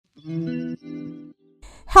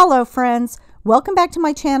Hello friends, welcome back to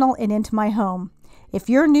my channel and into my home. If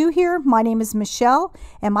you're new here, my name is Michelle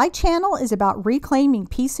and my channel is about reclaiming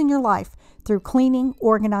peace in your life through cleaning,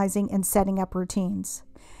 organizing, and setting up routines.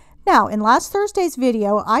 Now, in last Thursday's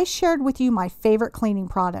video, I shared with you my favorite cleaning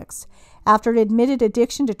products. After an admitted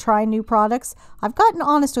addiction to trying new products, I've gotten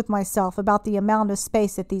honest with myself about the amount of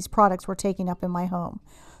space that these products were taking up in my home.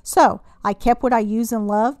 So, I kept what I used and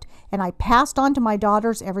loved, and I passed on to my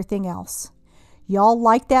daughters everything else. Y'all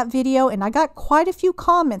liked that video, and I got quite a few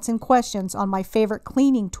comments and questions on my favorite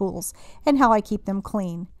cleaning tools and how I keep them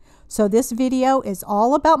clean. So this video is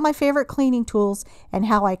all about my favorite cleaning tools and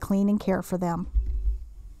how I clean and care for them.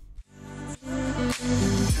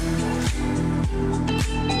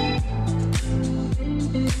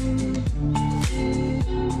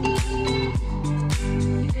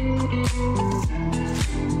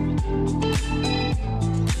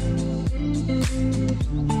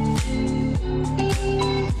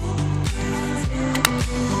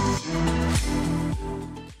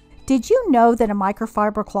 Did you know that a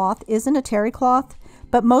microfiber cloth isn't a terry cloth,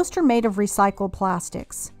 but most are made of recycled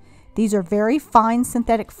plastics? These are very fine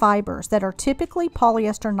synthetic fibers that are typically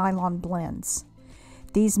polyester nylon blends.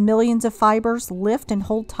 These millions of fibers lift and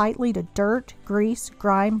hold tightly to dirt, grease,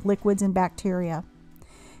 grime, liquids, and bacteria.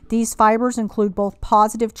 These fibers include both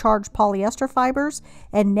positive charged polyester fibers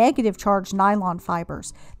and negative charged nylon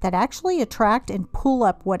fibers that actually attract and pull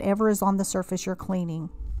up whatever is on the surface you're cleaning.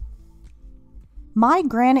 My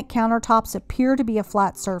granite countertops appear to be a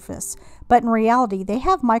flat surface, but in reality they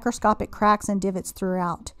have microscopic cracks and divots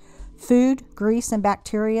throughout. Food, grease, and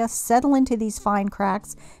bacteria settle into these fine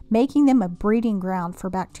cracks, making them a breeding ground for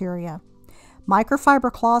bacteria.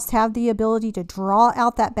 Microfiber cloths have the ability to draw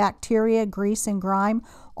out that bacteria, grease, and grime,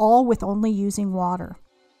 all with only using water.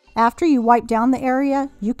 After you wipe down the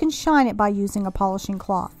area, you can shine it by using a polishing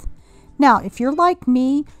cloth. Now, if you're like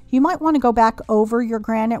me, you might want to go back over your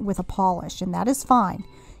granite with a polish, and that is fine.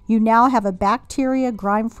 You now have a bacteria,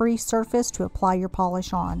 grime-free surface to apply your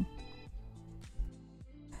polish on.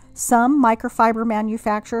 Some microfiber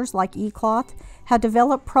manufacturers, like eCloth, have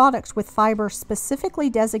developed products with fibers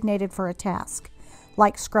specifically designated for a task,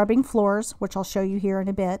 like scrubbing floors, which I'll show you here in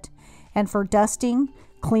a bit, and for dusting,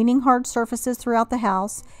 cleaning hard surfaces throughout the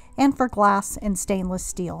house, and for glass and stainless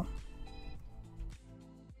steel.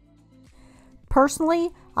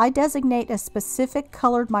 Personally, I designate a specific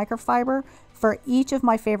colored microfiber for each of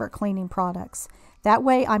my favorite cleaning products. That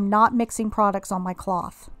way I'm not mixing products on my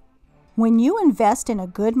cloth. When you invest in a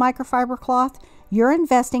good microfiber cloth, you're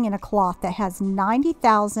investing in a cloth that has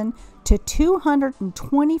 90,000 to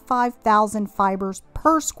 225,000 fibers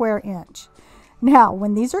per square inch. Now,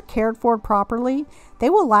 when these are cared for properly, they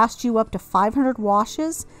will last you up to 500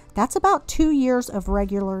 washes. That's about 2 years of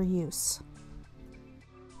regular use.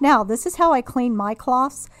 Now, this is how I clean my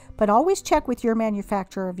cloths, but always check with your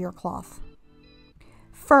manufacturer of your cloth.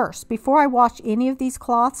 First, before I wash any of these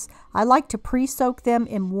cloths, I like to pre-soak them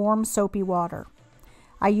in warm soapy water.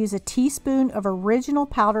 I use a teaspoon of original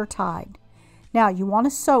powder Tide. Now, you want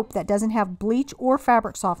a soap that doesn't have bleach or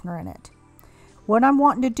fabric softener in it. What I'm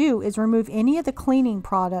wanting to do is remove any of the cleaning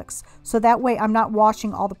products, so that way I'm not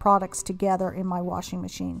washing all the products together in my washing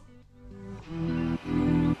machine.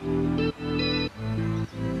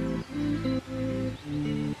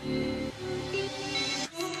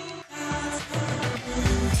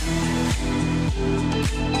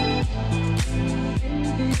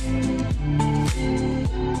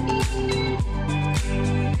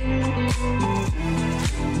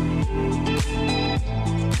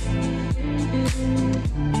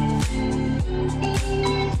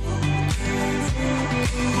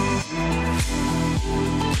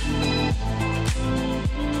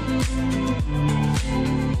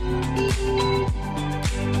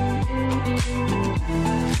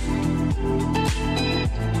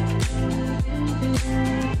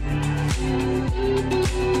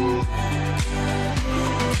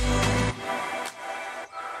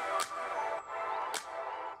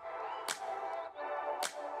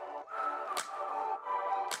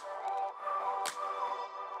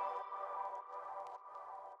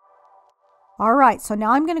 Alright, so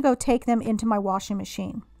now I'm going to go take them into my washing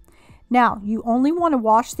machine. Now, you only want to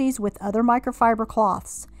wash these with other microfiber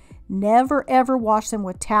cloths. Never ever wash them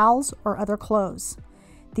with towels or other clothes.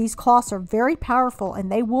 These cloths are very powerful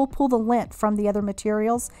and they will pull the lint from the other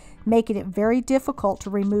materials, making it very difficult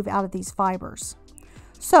to remove out of these fibers.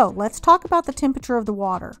 So, let's talk about the temperature of the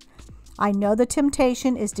water. I know the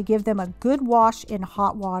temptation is to give them a good wash in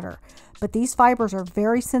hot water, but these fibers are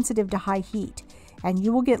very sensitive to high heat. and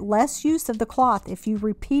you will get less use of the cloth if you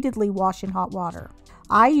repeatedly wash in hot water.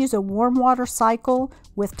 I use a warm water cycle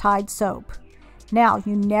with Tide soap. Now,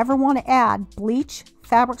 you never want to add bleach,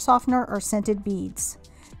 fabric softener, or scented beads.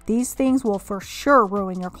 These things will for sure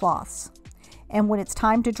ruin your cloths. And when it's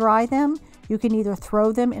time to dry them, you can either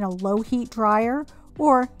throw them in a low heat dryer,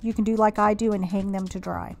 or you can do like I do and hang them to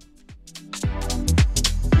dry.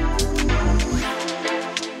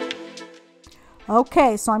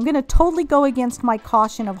 Okay, so I'm going to totally go against my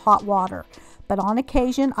caution of hot water, but on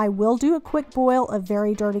occasion I will do a quick boil of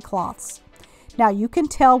very dirty cloths. Now you can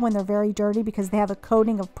tell when they're very dirty because they have a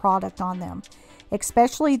coating of product on them,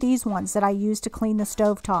 especially these ones that I use to clean the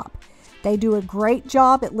stovetop. They do a great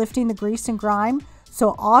job at lifting the grease and grime,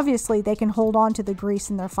 so obviously they can hold on to the grease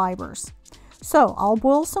in their fibers. So I'll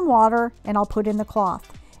boil some water and I'll put in the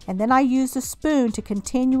cloth, and then I use a spoon to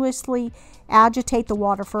continuously agitate the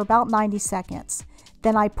water for about 90 seconds.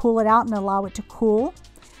 Then I pull it out and allow it to cool.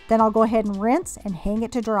 Then I'll go ahead and rinse and hang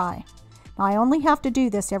it to dry. Now I only have to do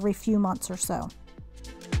this every few months or so.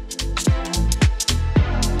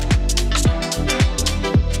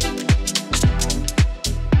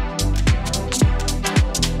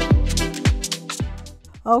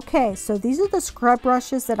 Okay, so these are the scrub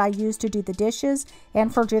brushes that I use to do the dishes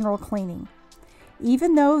and for general cleaning.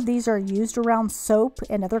 Even though these are used around soap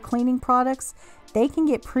and other cleaning products, they can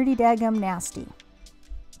get pretty daggum nasty.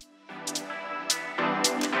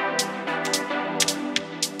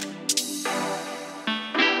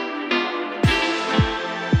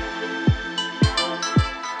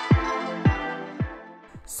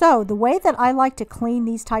 So the way that I like to clean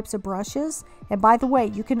these types of brushes, and by the way,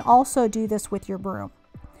 you can also do this with your broom,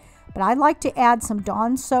 but I like to add some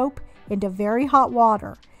Dawn soap into very hot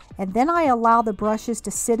water, and then I allow the brushes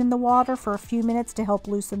to sit in the water for a few minutes to help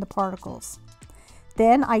loosen the particles.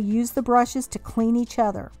 Then I use the brushes to clean each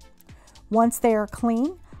other. Once they are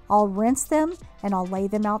clean, I'll rinse them and I'll lay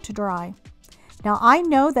them out to dry. Now I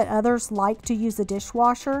know that others like to use the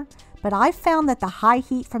dishwasher, but I found that the high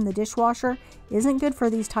heat from the dishwasher isn't good for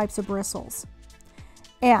these types of bristles.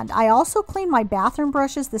 And I also clean my bathroom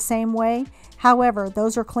brushes the same way. However,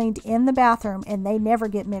 those are cleaned in the bathroom and they never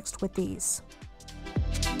get mixed with these.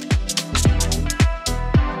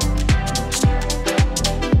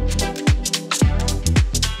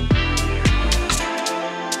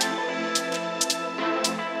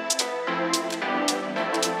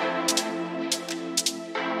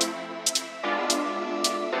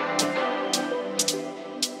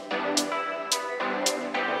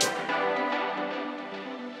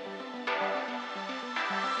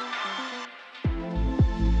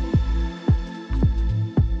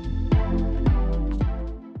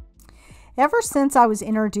 Ever since I was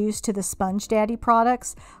introduced to the Sponge Daddy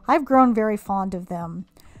products, I've grown very fond of them.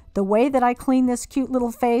 The way that I clean this cute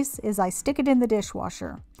little face is I stick it in the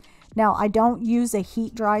dishwasher. Now, I don't use a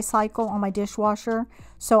heat dry cycle on my dishwasher,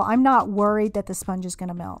 so I'm not worried that the sponge is going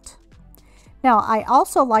to melt. Now, I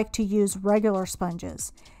also like to use regular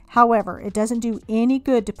sponges. However, it doesn't do any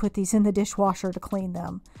good to put these in the dishwasher to clean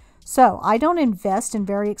them. So I don't invest in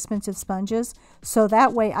very expensive sponges, so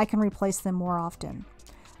that way I can replace them more often.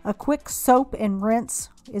 A quick soap and rinse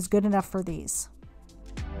is good enough for these.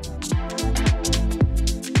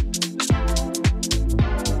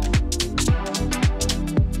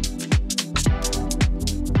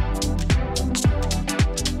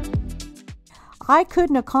 I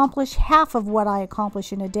couldn't accomplish half of what I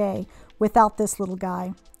accomplish in a day without this little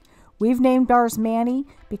guy. We've named ours Manny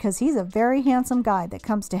because he's a very handsome guy that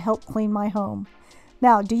comes to help clean my home.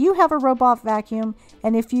 Now, do you have a robot vacuum?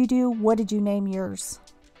 And if you do, what did you name yours?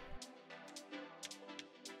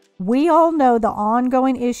 We all know the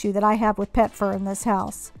ongoing issue that I have with pet fur in this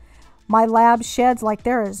house. My lab sheds like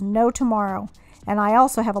there is no tomorrow, and I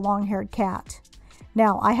also have a long-haired cat.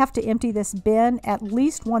 Now, I have to empty this bin at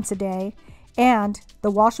least once a day, and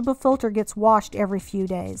the washable filter gets washed every few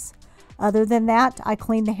days. Other than that, I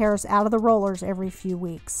clean the hairs out of the rollers every few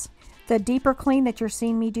weeks. The deeper clean that you're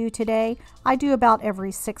seeing me do today, I do about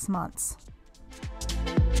every 6 months.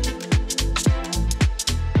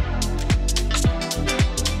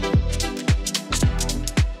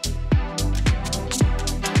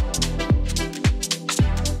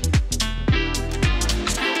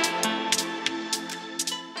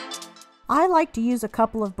 I like to use a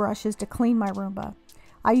couple of brushes to clean my Roomba.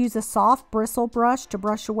 I use a soft bristle brush to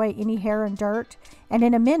brush away any hair and dirt, and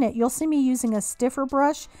in a minute you'll see me using a stiffer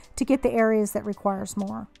brush to get the areas that requires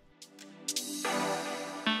more.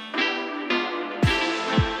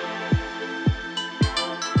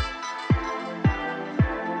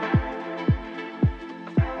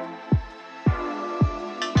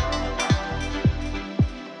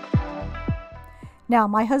 Now,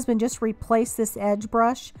 my husband just replaced this edge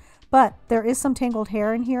brush, but there is some tangled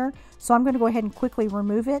hair in here, so I'm going to go ahead and quickly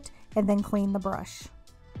remove it and then clean the brush.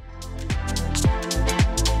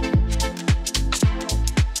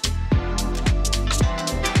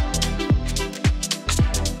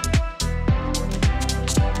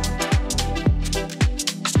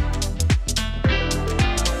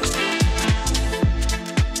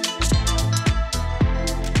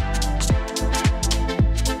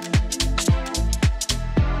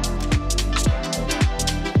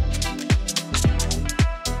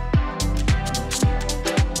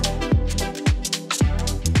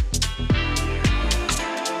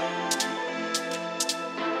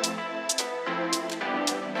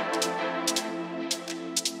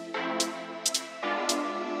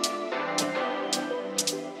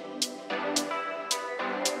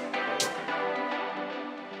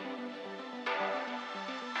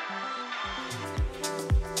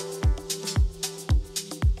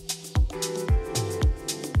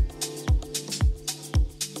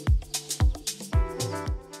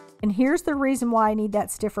 And here's the reason why I need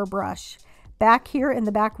that stiffer brush. Back here in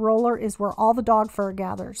the back roller is where all the dog fur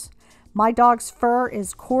gathers. My dog's fur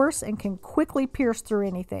is coarse and can quickly pierce through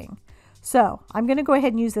anything. So I'm going to go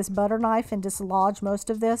ahead and use this butter knife and dislodge most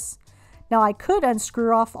of this. Now I could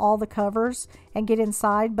unscrew off all the covers and get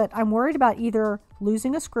inside, but I'm worried about either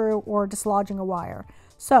losing a screw or dislodging a wire.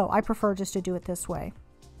 So I prefer just to do it this way.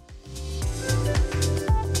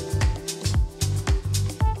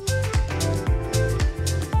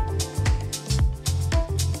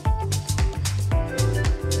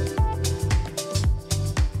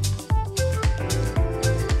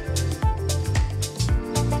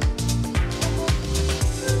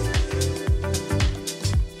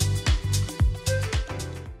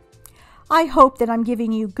 I hope that I'm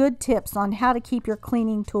giving you good tips on how to keep your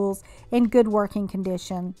cleaning tools in good working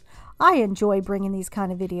condition. I enjoy bringing these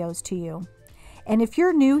kind of videos to you. And if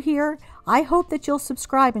you're new here, I hope that you'll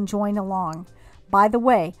subscribe and join along. By the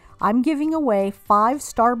way, I'm giving away 5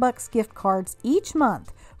 Starbucks gift cards each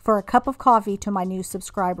month for a cup of coffee to my new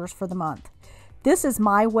subscribers for the month. This is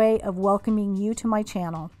my way of welcoming you to my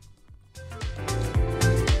channel.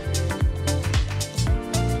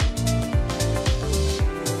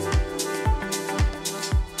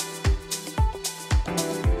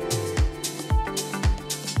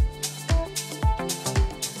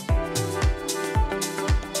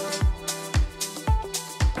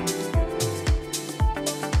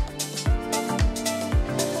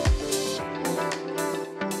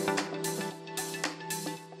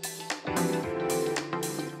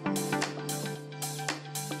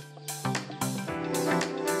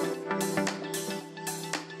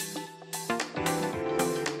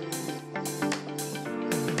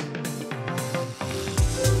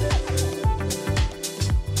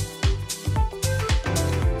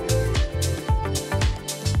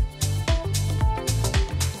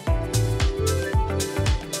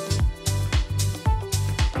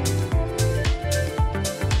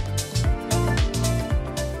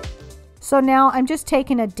 So now I'm just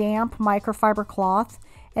taking a damp microfiber cloth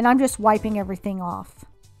and I'm just wiping everything off.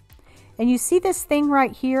 And you see this thing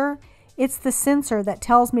right here? It's the sensor that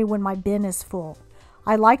tells me when my bin is full.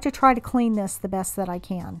 I like to try to clean this the best that I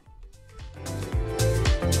can.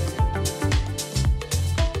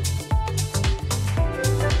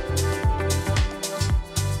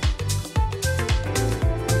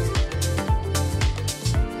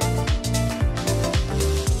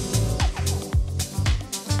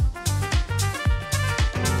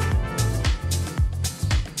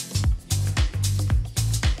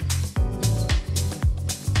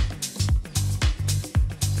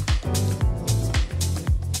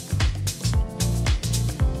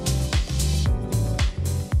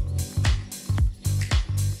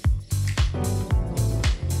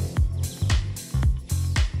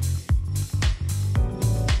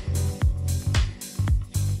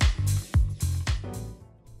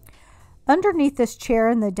 Underneath this chair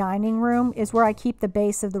in the dining room is where I keep the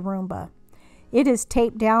base of the Roomba. It is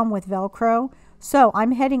taped down with Velcro, so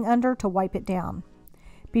I'm heading under to wipe it down.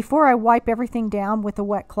 Before I wipe everything down with a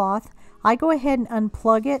wet cloth, I go ahead and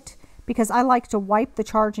unplug it because I like to wipe the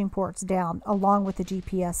charging ports down along with the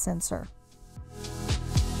GPS sensor.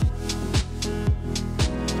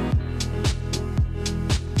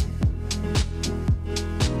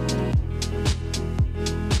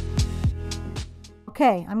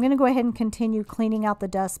 Okay, I'm going to go ahead and continue cleaning out the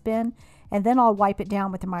dustbin, and then I'll wipe it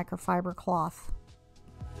down with the microfiber cloth.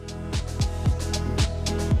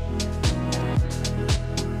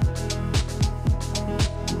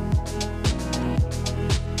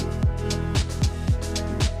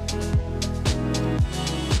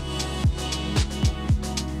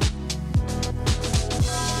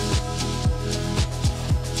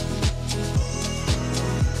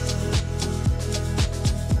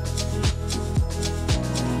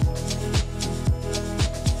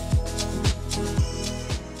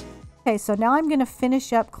 Okay, so now I'm going to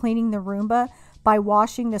finish up cleaning the Roomba by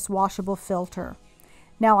washing this washable filter.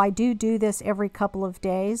 Now I do this every couple of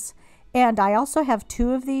days, and I also have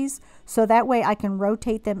 2 of these, so that way I can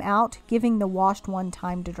rotate them out, giving the washed one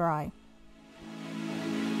time to dry.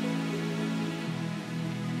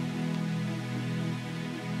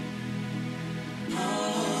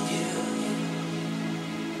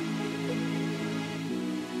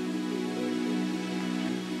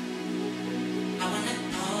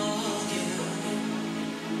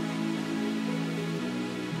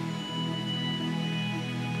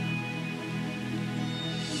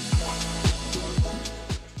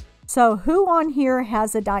 So who on here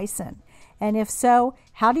has a Dyson? And if so,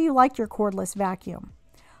 how do you like your cordless vacuum?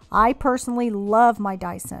 I personally love my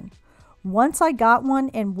Dyson. Once I got one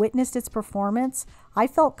and witnessed its performance, I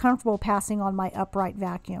felt comfortable passing on my upright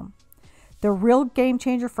vacuum. The real game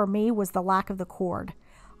changer for me was the lack of the cord.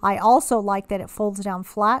 I also like that it folds down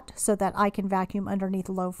flat so that I can vacuum underneath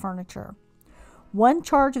low furniture. One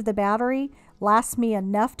charge of the battery lasts me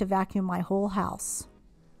enough to vacuum my whole house.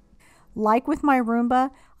 Like with my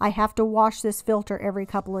Roomba, I have to wash this filter every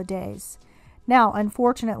couple of days. Now,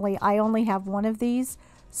 unfortunately, I only have one of these,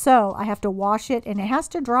 so I have to wash it, and it has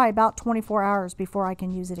to dry about 24 hours before I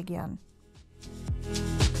can use it again.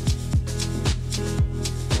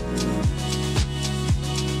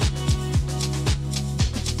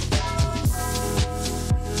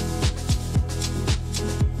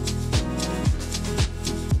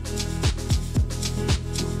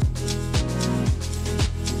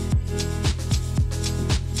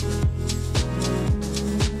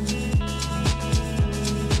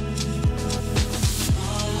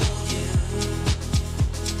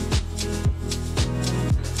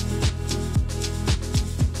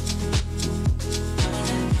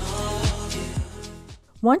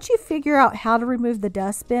 Once you figure out how to remove the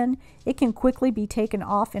dustbin, it can quickly be taken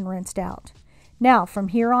off and rinsed out. Now, from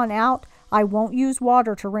here on out, I won't use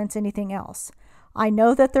water to rinse anything else. I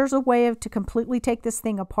know that there's a way to completely take this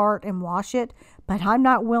thing apart and wash it, but I'm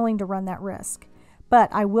not willing to run that risk. But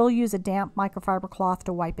I will use a damp microfiber cloth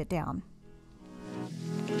to wipe it down.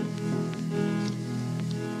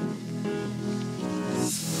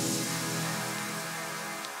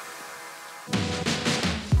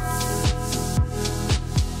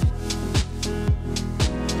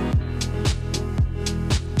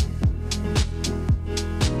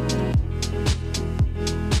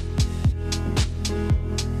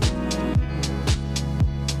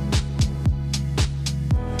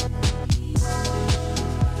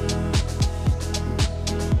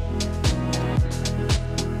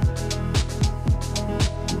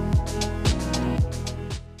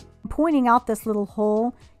 Pointing out this little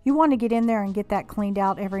hole, you want to get in there and get that cleaned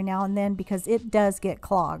out every now and then because it does get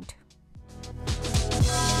clogged.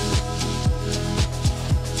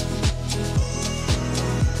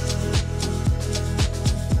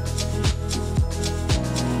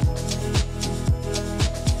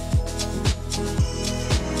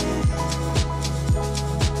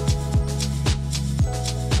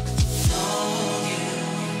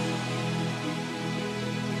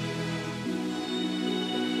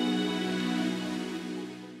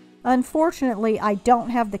 Unfortunately, I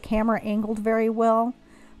don't have the camera angled very well,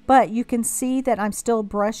 but you can see that I'm still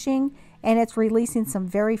brushing and it's releasing some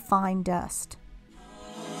very fine dust.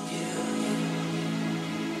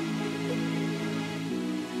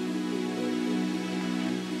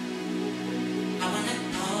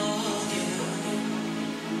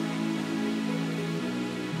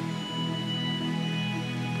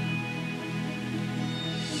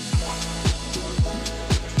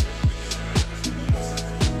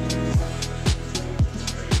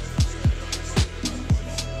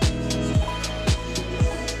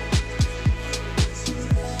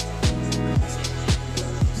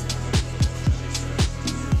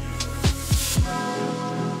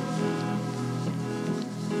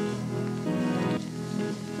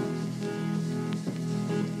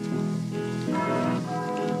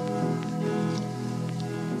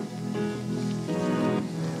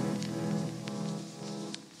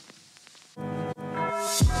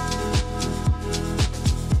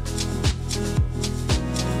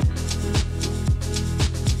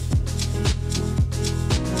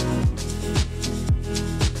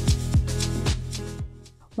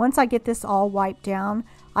 Once I get this all wiped down,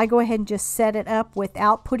 I go ahead and just set it up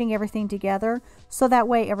without putting everything together, so that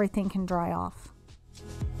way everything can dry off.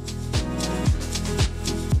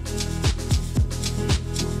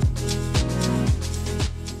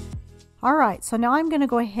 Alright, so now I'm going to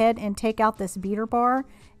go ahead and take out this beater bar,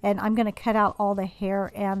 and I'm going to cut out all the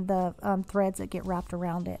hair and the threads that get wrapped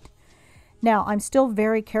around it. Now, I'm still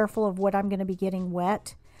very careful of what I'm going to be getting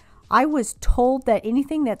wet. I was told that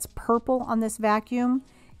anything that's purple on this vacuum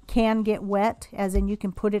can get wet, as in you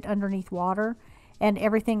can put it underneath water, and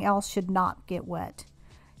everything else should not get wet.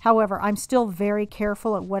 However, I'm still very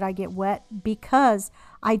careful at what I get wet because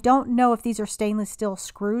I don't know if these are stainless steel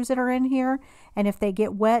screws that are in here, and if they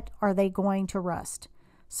get wet, are they going to rust?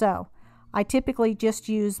 So I typically just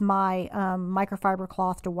use my microfiber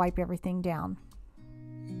cloth to wipe everything down.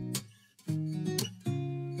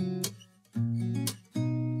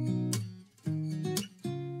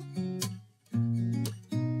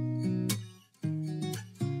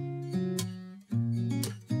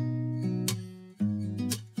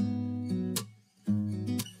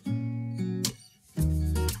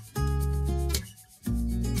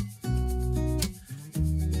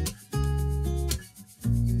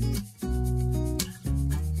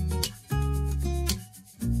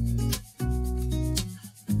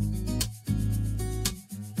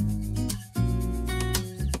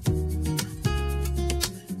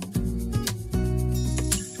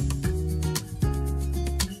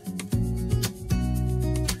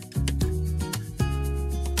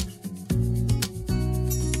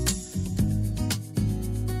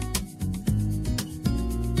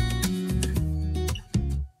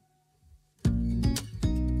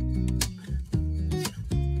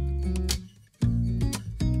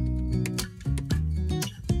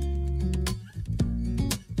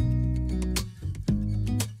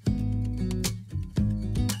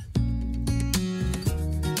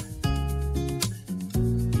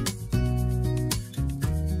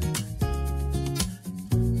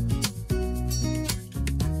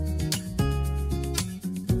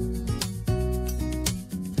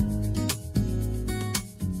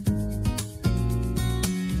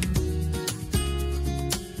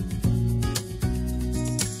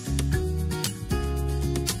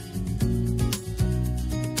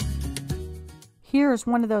 Here's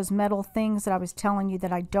one of those metal things that I was telling you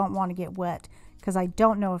that I don't want to get wet because I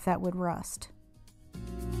don't know if that would rust.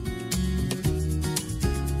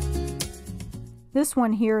 This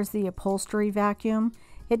one here is the upholstery vacuum.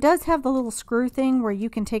 It does have the little screw thing where you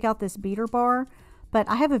can take out this beater bar, but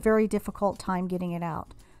I have a very difficult time getting it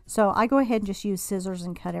out. So I go ahead and just use scissors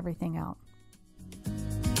and cut everything out.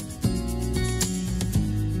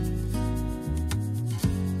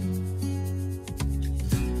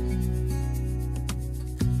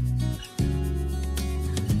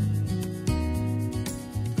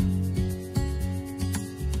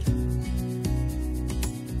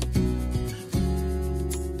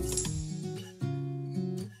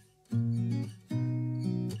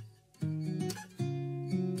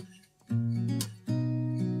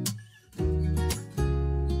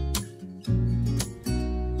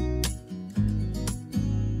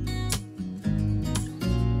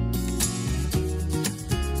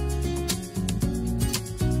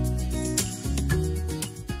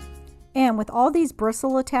 And with all these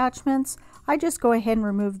bristle attachments, I just go ahead and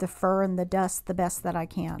remove the fur and the dust the best that I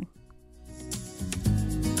can.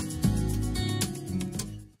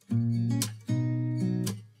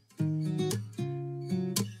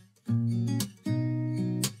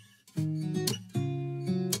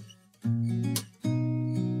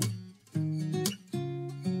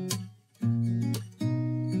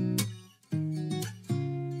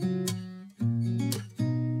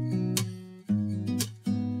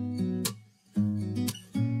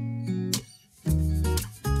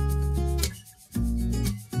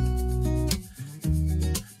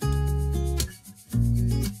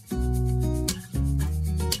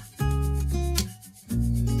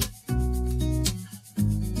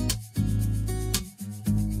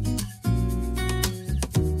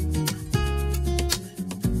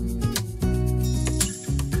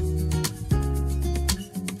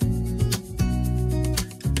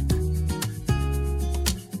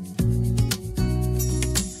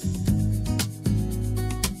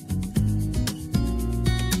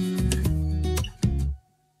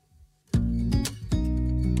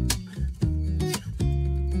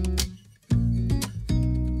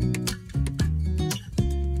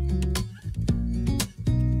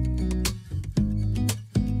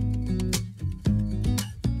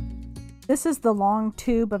 This is the long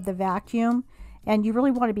tube of the vacuum, and you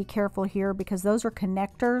really want to be careful here because those are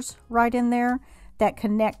connectors right in there that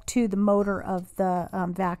connect to the motor of the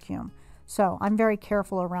vacuum. So I'm very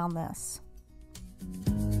careful around this.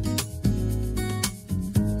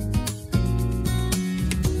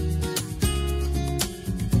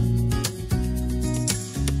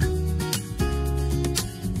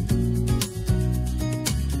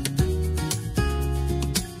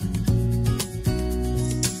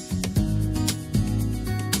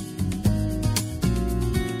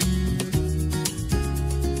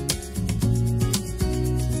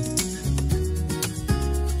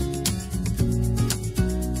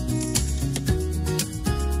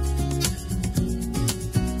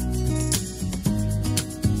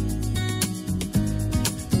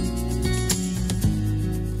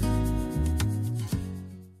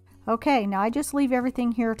 Okay, now I just leave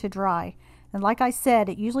everything here to dry. And like I said,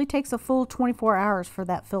 it usually takes a full 24 hours for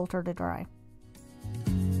that filter to dry.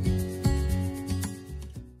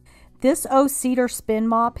 This CEDAR spin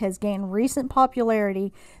mop has gained recent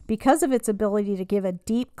popularity because of its ability to give a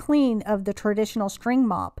deep clean of the traditional string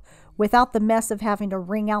mop without the mess of having to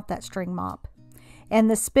wring out that string mop. And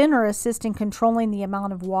the spinner assists in controlling the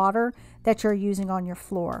amount of water that you're using on your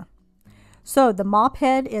floor. So the mop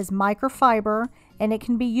head is microfiber and it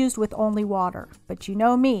can be used with only water. But you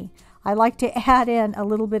know me, I like to add in a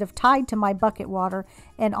little bit of Tide to my bucket water,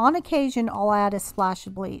 and on occasion I'll add a splash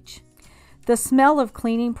of bleach. The smell of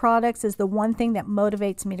cleaning products is the one thing that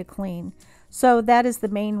motivates me to clean. So that is the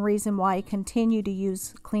main reason why I continue to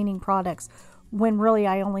use cleaning products when really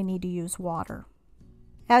I only need to use water.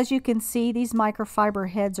 As you can see, these microfiber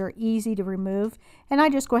heads are easy to remove, and I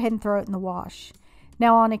just go ahead and throw it in the wash.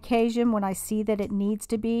 Now on occasion, when I see that it needs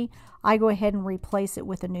to be, I go ahead and replace it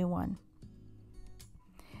with a new one.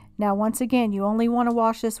 Now once again, you only want to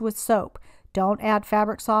wash this with soap. Don't add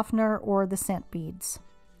fabric softener or the scent beads.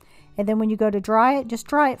 And then when you go to dry it, just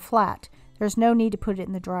dry it flat. There's no need to put it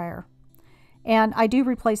in the dryer. And I do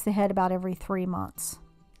replace the head about every 3 months.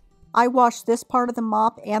 I wash this part of the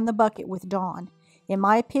mop and the bucket with Dawn. In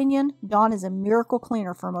my opinion, Dawn is a miracle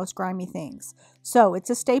cleaner for most grimy things. So it's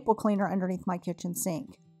a staple cleaner underneath my kitchen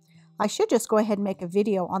sink. I should just go ahead and make a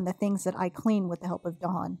video on the things that I clean with the help of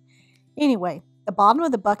Dawn. Anyway, the bottom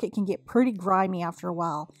of the bucket can get pretty grimy after a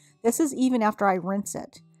while. This is even after I rinse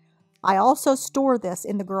it. I also store this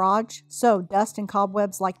in the garage, so dust and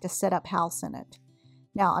cobwebs like to set up house in it.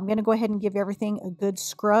 Now I'm going to go ahead and give everything a good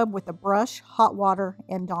scrub with a brush, hot water,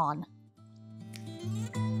 and Dawn.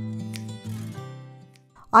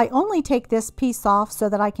 I only take this piece off so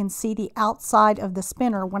that I can see the outside of the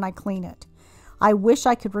spinner when I clean it. I wish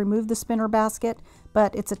I could remove the spinner basket,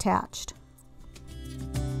 but it's attached.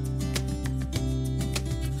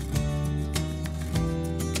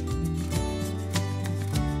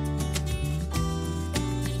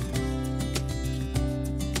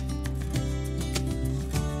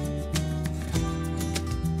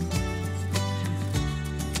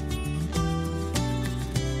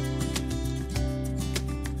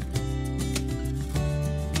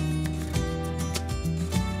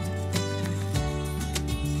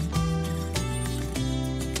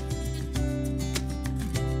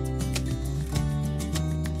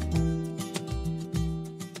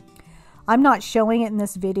 I'm not showing it in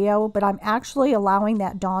this video, but I'm actually allowing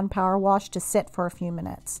that Dawn Power Wash to sit for a few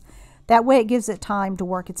minutes. That way it gives it time to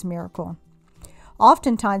work its miracle.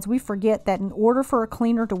 Oftentimes we forget that in order for a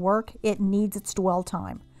cleaner to work, it needs its dwell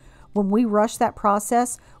time. When we rush that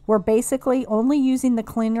process, we're basically only using the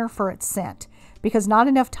cleaner for its scent, because not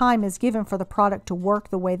enough time is given for the product to work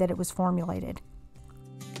the way that it was formulated.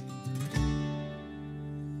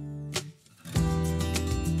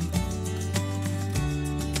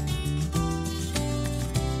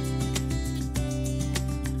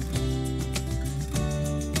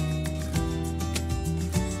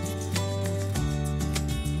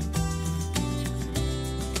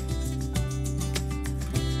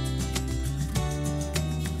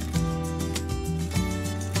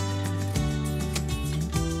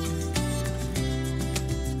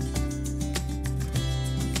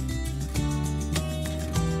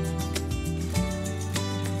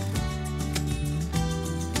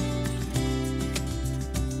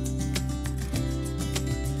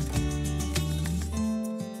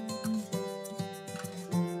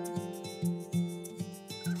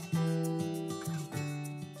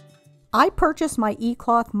 I purchased my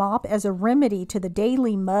e-cloth mop as a remedy to the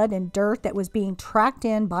daily mud and dirt that was being tracked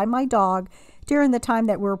in by my dog during the time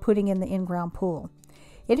that we were putting in the in-ground pool.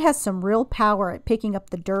 It has some real power at picking up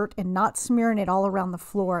the dirt and not smearing it all around the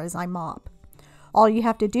floor as I mop. All you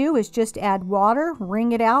have to do is just add water,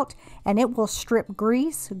 wring it out, and it will strip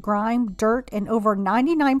grease, grime, dirt, and over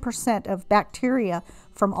 99% of bacteria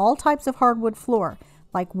from all types of hardwood floor,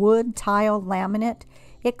 like wood, tile, laminate.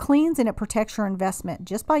 It cleans and it protects your investment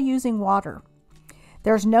just by using water.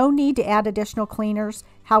 There's no need to add additional cleaners.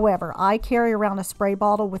 However, I carry around a spray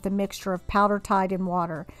bottle with a mixture of powder, Tide, and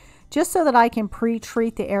water, just so that I can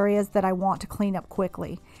pre-treat the areas that I want to clean up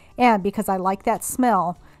quickly, and because I like that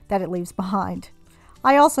smell that it leaves behind.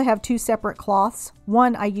 I also have 2 separate cloths.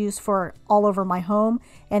 One I use for all over my home,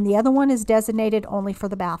 and the other one is designated only for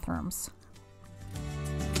the bathrooms.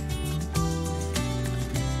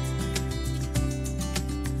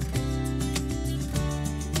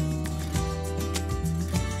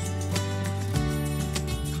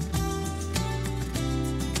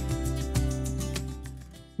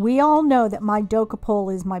 We all know that my DOCAPOLE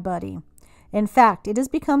is my buddy. In fact, it has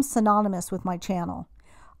become synonymous with my channel.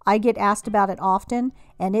 I get asked about it often,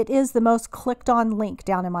 and it is the most clicked on link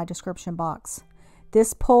down in my description box.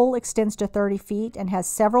 This pole extends to 30 feet and has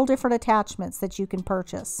several different attachments that you can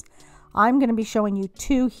purchase. I'm going to be showing you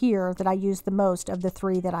 2 here that I use the most of the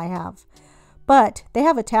 3 that I have. But they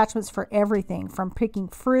have attachments for everything from picking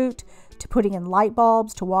fruit to putting in light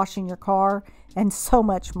bulbs to washing your car and so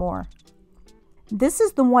much more. This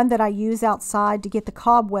is the one that I use outside to get the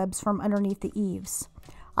cobwebs from underneath the eaves.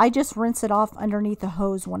 I just rinse it off underneath the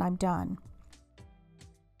hose when I'm done.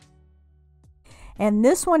 And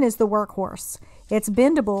this one is the workhorse. It's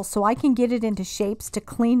bendable so I can get it into shapes to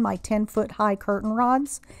clean my 10-foot high curtain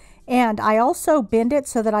rods. And I also bend it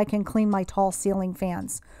so that I can clean my tall ceiling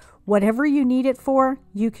fans. Whatever you need it for,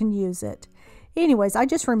 you can use it. Anyways, I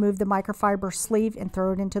just remove the microfiber sleeve and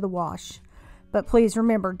throw it into the wash. But please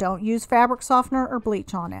remember, don't use fabric softener or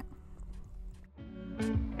bleach on it.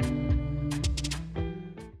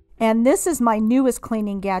 And this is my newest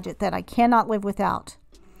cleaning gadget that I cannot live without.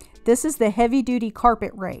 This is the heavy-duty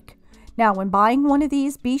carpet rake. Now, when buying one of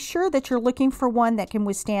these, be sure that you're looking for one that can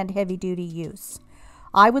withstand heavy-duty use.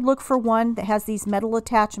 I would look for one that has these metal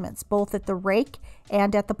attachments, both at the rake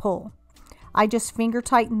and at the pole. I just finger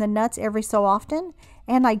tighten the nuts every so often,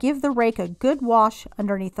 and I give the rake a good wash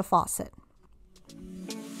underneath the faucet.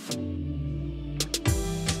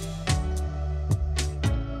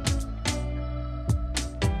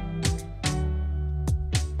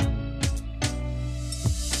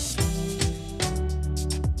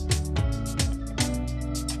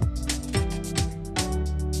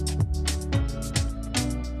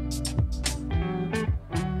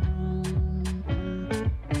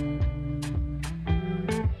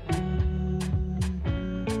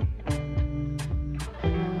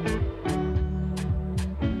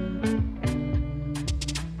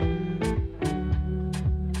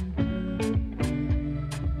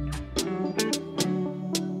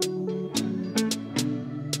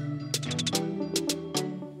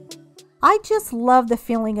 I just love the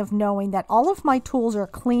feeling of knowing that all of my tools are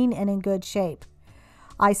clean and in good shape.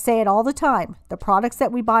 I say it all the time, the products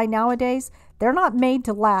that we buy nowadays, they're not made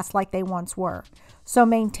to last like they once were. So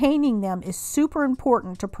maintaining them is super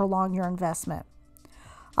important to prolong your investment.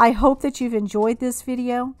 I hope that you've enjoyed this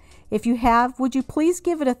video. If you have, would you please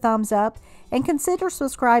give it a thumbs up and consider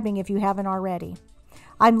subscribing if you haven't already.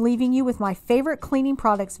 I'm leaving you with my favorite cleaning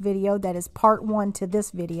products video that is part 1 to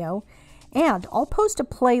this video. And I'll post a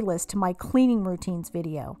playlist to my cleaning routines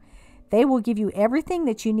video. They will give you everything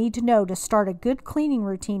that you need to know to start a good cleaning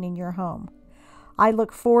routine in your home. I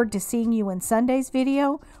look forward to seeing you in Sunday's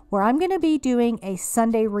video, where I'm going to be doing a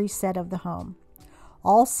Sunday reset of the home.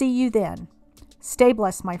 I'll see you then. Stay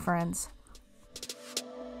blessed, my friends.